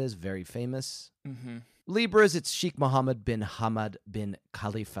who that is. Very famous. Mm-hmm. Libras, it's Sheikh Mohammed bin Hamad bin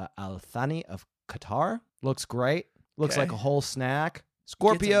Khalifa Al Thani of Qatar. Looks great. Looks Okay. like a whole snack. Get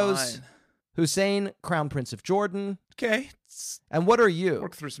Scorpios, to mine. Hussein, Crown Prince of Jordan. Okay. And what are you?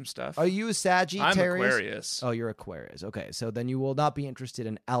 Work through some stuff. Are you a Sagittarius? I'm Aquarius. Oh, you're Aquarius. Okay, so then you will not be interested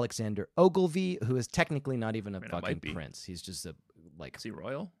in Alexander Ogilvy, who is technically not even a I fucking might be. prince. He's just a Is he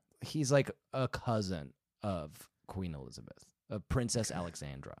royal? he's like a cousin of Queen Elizabeth, of Princess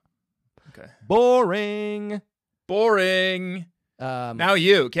Alexandra. Okay. Boring. Boring. Now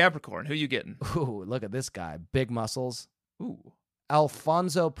you, Capricorn. Who you getting? Ooh, look at this guy. Big muscles. Ooh.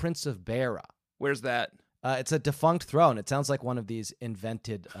 Alfonso, Prince of Beira. Where's that? It's a defunct throne. It sounds like one of these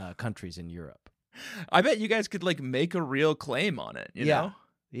invented countries in Europe. I bet you guys could like make a real claim on it. You know?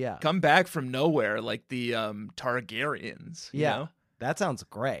 Yeah. Come back from nowhere like the Targaryens. You know? That sounds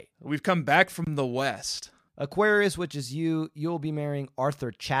great. We've come back from the West. Aquarius, which is you'll be marrying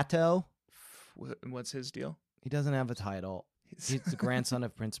Arthur Chatto. What's his deal? He doesn't have a title. He's the grandson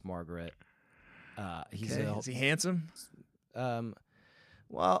of Prince Margaret. Is he handsome?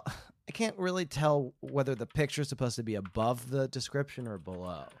 Well, I can't really tell whether the picture's supposed to be above the description or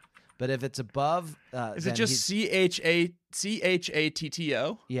below. But if it's above, is it just CHATTO?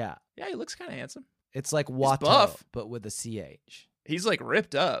 Yeah. Yeah, he looks kind of handsome. It's like He's Watto, buff. but with a CH. He's like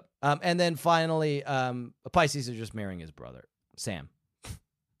ripped up. And then finally, Pisces is just marrying his brother, Sam.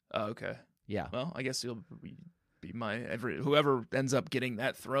 Oh, okay. Yeah. Well, I guess he'll be whoever ends up getting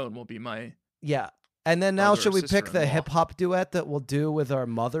that throne will be my. Yeah. And then now, brother or should we pick the sister-in-law. hip hop duet that we'll do with our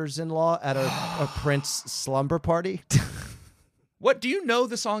mothers-in-law at a Prince slumber party? What, do you know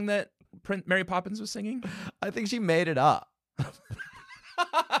the song that Mary Poppins was singing? I think she made it up.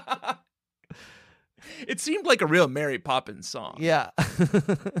 It seemed like a real Mary Poppins song. Yeah.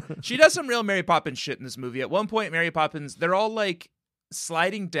 She does some real Mary Poppins shit in this movie. At one point, Mary Poppins, they're all like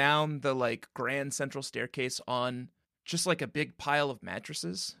sliding down the like grand central staircase on just like a big pile of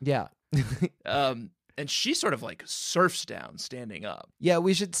mattresses. Yeah. And she sort of like surfs down standing up. Yeah,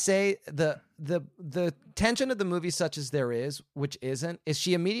 we should say the tension of the movie, such as there is, which isn't, is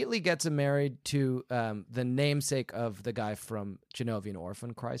she immediately gets married to the namesake of the guy from Genovian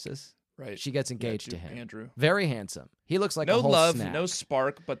Orphan Crisis. Right. She gets engaged to him. Andrew. Very handsome. He looks like No a whole love, snack. no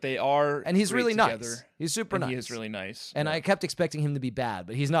spark, but they are And he's great really together. nice. He's super nice. He is really nice. And I kept expecting him to be bad,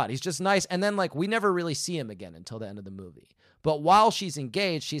 but he's not. He's just nice. And then, like, we never really see him again until the end of the movie. But while she's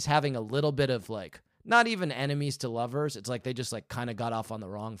engaged, she's having a little bit of, like, not even enemies to lovers. It's like they just, like, kind of got off on the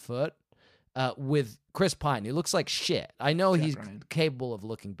wrong foot with Chris Pine. He looks like shit. I know he's capable of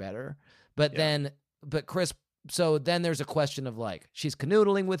looking better. But So then there's a question of, like, she's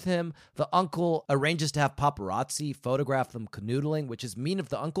canoodling with him. The uncle arranges to have paparazzi photograph them canoodling, which is mean of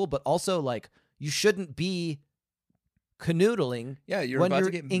the uncle, but also, like, you shouldn't be canoodling when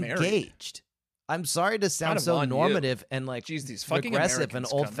you're engaged. I'm sorry to sound so normative and, like, these fucking regressive and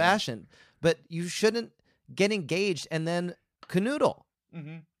Americans old-fashioned, but you shouldn't get engaged and then canoodle.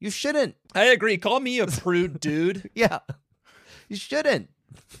 Mm-hmm. You shouldn't. I agree. Call me a prude, dude. Yeah. You shouldn't.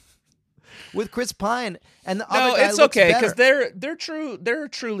 With Chris Pine and the other guy it's looks okay better. because they're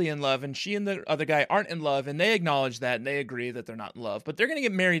truly in love, and she and the other guy aren't in love, and they acknowledge that and they agree that they're not in love, but they're gonna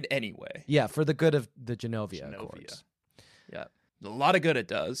get married anyway. Yeah, for the good of the Genovia Accords. Yeah, a lot of good it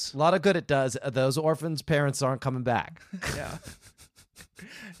does. A lot of good it does. Those orphans' parents aren't coming back. Yeah.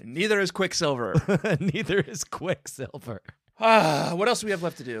 Neither is Quicksilver. Neither is Quicksilver. What else do we have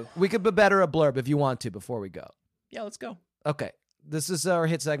left to do? We could be better a blurb if you want to before we go. Yeah, let's go. Okay. This is our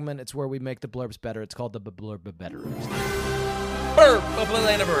hit segment. It's where we make the blurbs better. It's called the Blurb Betterers. Blurb of the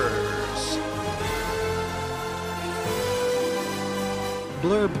Lanivers.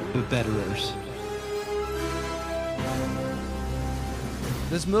 Blurb Betterers.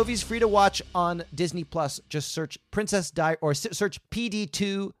 This movie's free to watch on Disney Plus. Just search Princess Di or search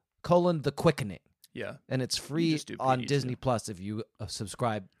PD2: The Quickening. Yeah. And it's free on Disney Plus if you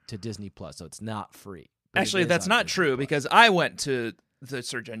subscribe to Disney Plus. So it's not free. Actually, that's not true because I went to the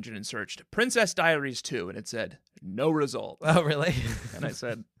search engine and searched Princess Diaries 2 and it said no result. Oh, really? And I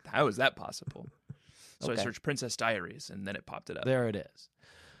said, how is that possible? So Okay. I searched Princess Diaries and then it popped it up. There it is.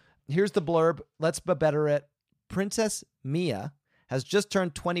 Here's the blurb. Let's be better it. Princess Mia has just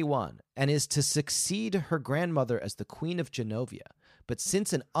turned 21 and is to succeed her grandmother as the Queen of Genovia. But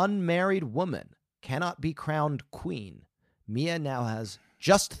since an unmarried woman cannot be crowned queen, Mia now has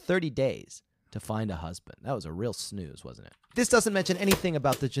just 30 days to find a husband. That was a real snooze, wasn't it? This doesn't mention anything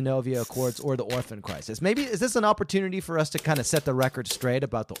about the Genovia Accords or the orphan crisis. Maybe, is this an opportunity for us to kind of set the record straight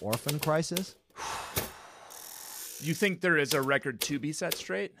about the orphan crisis? You think there is a record to be set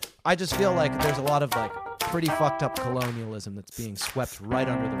straight? I just feel like there's a lot of, like, pretty fucked up colonialism that's being swept right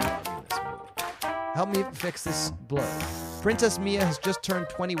under the rug in this movie. Help me fix this blurb. Princess Mia has just turned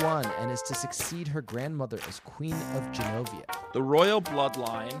 21 and is to succeed her grandmother as Queen of Genovia. The royal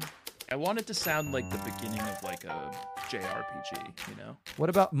bloodline. I want it to sound like the beginning of like a JRPG, you know? What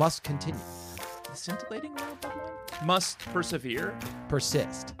about must continue? The scintillating royal bloodline? Must persevere.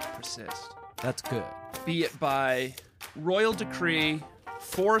 Persist. Persist. That's good. Be it by royal decree,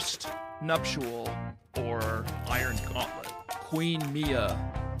 forced nuptial, or iron gauntlet. Queen Mia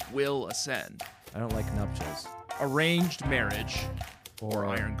will ascend. I don't like nuptials. Arranged marriage or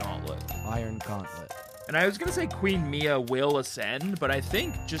iron gauntlet. Iron gauntlet. And I was going to say Queen Mia will ascend, but I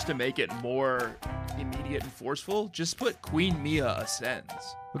think just to make it more immediate and forceful, just put Queen Mia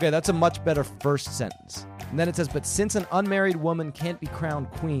ascends. Okay, that's a much better first sentence. And then it says, but since an unmarried woman can't be crowned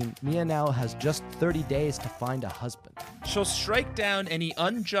queen, Mia now has just 30 days to find a husband. She'll strike down any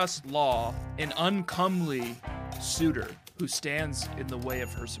unjust law and uncomely suitor who stands in the way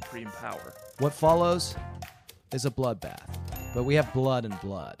of her supreme power. What follows is a bloodbath. But we have blood and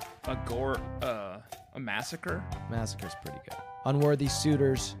blood. A massacre? Massacre's pretty good. unworthy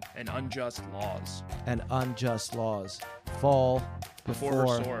suitors, and unjust laws fall before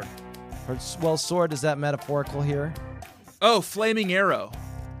her sword. Well, sword, is that metaphorical here? Oh, flaming arrow.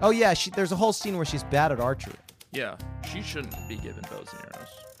 Oh, yeah, there's a whole scene where she's bad at archery. Yeah, she shouldn't be given bows and arrows.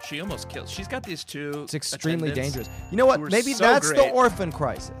 She almost kills. She's got these two It's extremely attendants dangerous. You know what? Maybe so that's great. the orphan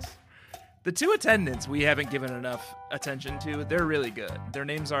crisis. The two attendants we haven't given enough attention to. They're really good. Their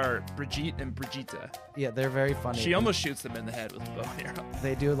names are Brigitte and Brigitta. Yeah, they're very funny. She almost shoots them in the head with a bow and arrow.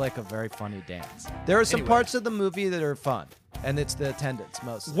 They do like a very funny dance. There are some parts of the movie that are fun, and it's the attendants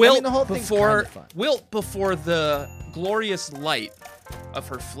mostly. Wilt the whole thing's kind of fun. Wilt before the glorious light of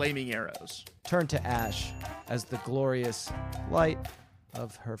her flaming arrows. Turn to ash as the glorious light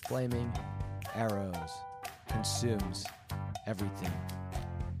of her flaming arrows consumes everything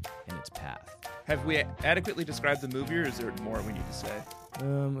in its path. Have we adequately described the movie, or is there more we need to say?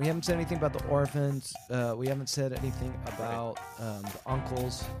 We haven't said anything about the orphans. We haven't said anything about the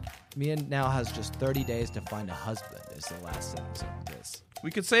uncles. Mia now has just 30 days to find a husband, is the last sentence of this.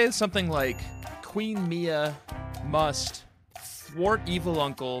 We could say something like, Queen Mia must thwart evil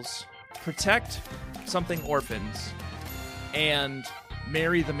uncles, protect something orphans, and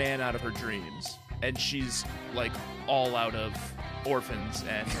marry the man out of her dreams. And she's, like, all out of orphans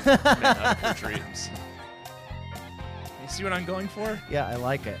and men out of her dreams. You see what I'm going for? Yeah, I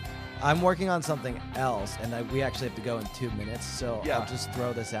like it. I'm working on something else, and we actually have to go in 2 minutes, so Yeah. I'll just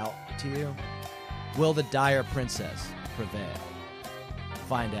throw this out to you. Will the dire princess prevail?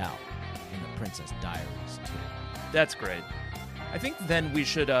 Find out in the Princess Diaries 2. That's great. I think then we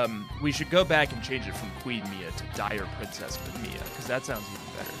should go back and change it from Queen Mia to Dire Princess Mia, because that sounds even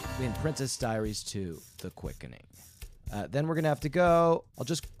better. In Princess Diaries 2, The Quickening. Then we're going to have to go. I'll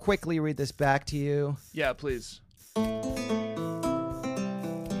just quickly read this back to you. Yeah, please.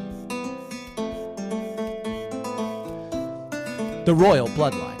 The royal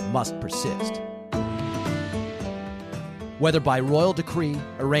bloodline must persist. Whether by royal decree,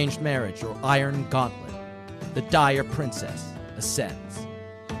 arranged marriage, or iron gauntlet, the dire princess ascends.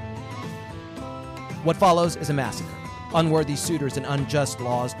 What follows is a massacre. Unworthy suitors and unjust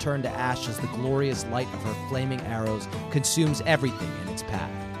laws turn to ash as the glorious light of her flaming arrows consumes everything in its path.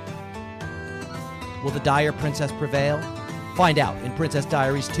 Will the dire princess prevail? Find out in Princess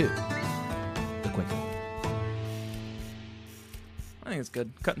Diaries 2, The Quickening. I think it's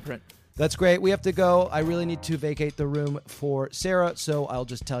good. Cut and print. That's great. We have to go. I really need to vacate the room for Sarah, so I'll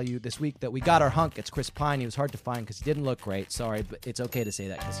just tell you this week that we got our hunk. It's Chris Pine. He was hard to find because he didn't look great. Sorry, but it's okay to say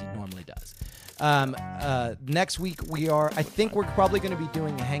that because he normally does. Next week I think we're probably going to be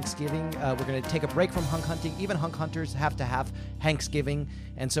doing a Hanksgiving. We're going to take a break from hunk hunting. Even hunk hunters have to have Hanksgiving,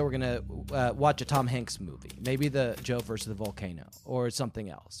 and so we're going to watch a Tom Hanks movie. Maybe the Joe versus the Volcano or something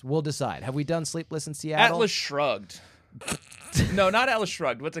else. We'll decide. Have we done Sleepless in Seattle? Atlas Shrugged. No, not Atlas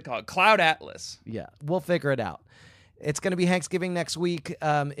Shrugged. What's it called? Cloud Atlas. Yeah, we'll figure it out. It's going to be Hanksgiving next week,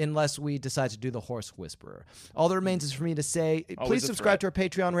 unless we decide to do the Horse Whisperer. All that remains is for me to say, please subscribe to our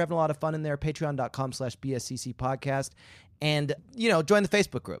Patreon. We're having a lot of fun in there. Patreon.com/BSCC podcast. And, join the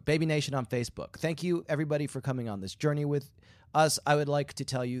Facebook group, Baby Nation on Facebook. Thank you, everybody, for coming on this journey with us. I would like to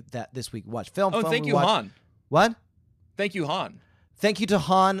tell you that this week we watched Film Fun. Thank you, Han. What? Thank you, Han. Thank you to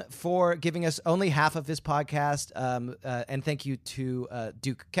Han for giving us only half of his podcast. And thank you to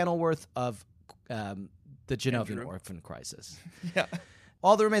Duke Kenilworth of the Genovian Orphan Crisis. Yeah.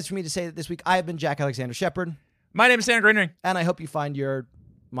 All that remains for me to say that this week I have been Jack Alexander Shepard. My name is Sandra Greenring. And I hope you find your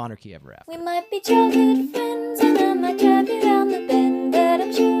monarchy ever after. We might be childhood friends, and I might drive you down the bend, but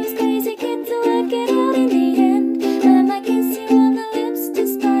I'm sure as crazy kids will work it out in the end. I might kiss you on the lips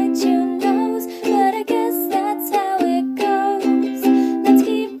despite your nose, but I guess that's how it goes. Let's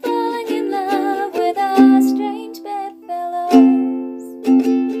keep falling in love with our strange bedfellows.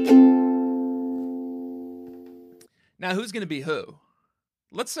 Now, who's going to be who?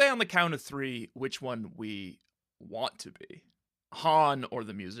 Let's say on the count of 3 which one we want to be. Han or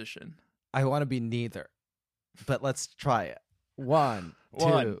the musician. I want to be neither, but let's try it. 1,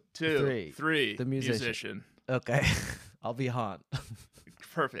 2, 3. The musician. Okay, I'll be Han.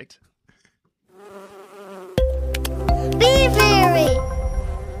 Perfect. Be very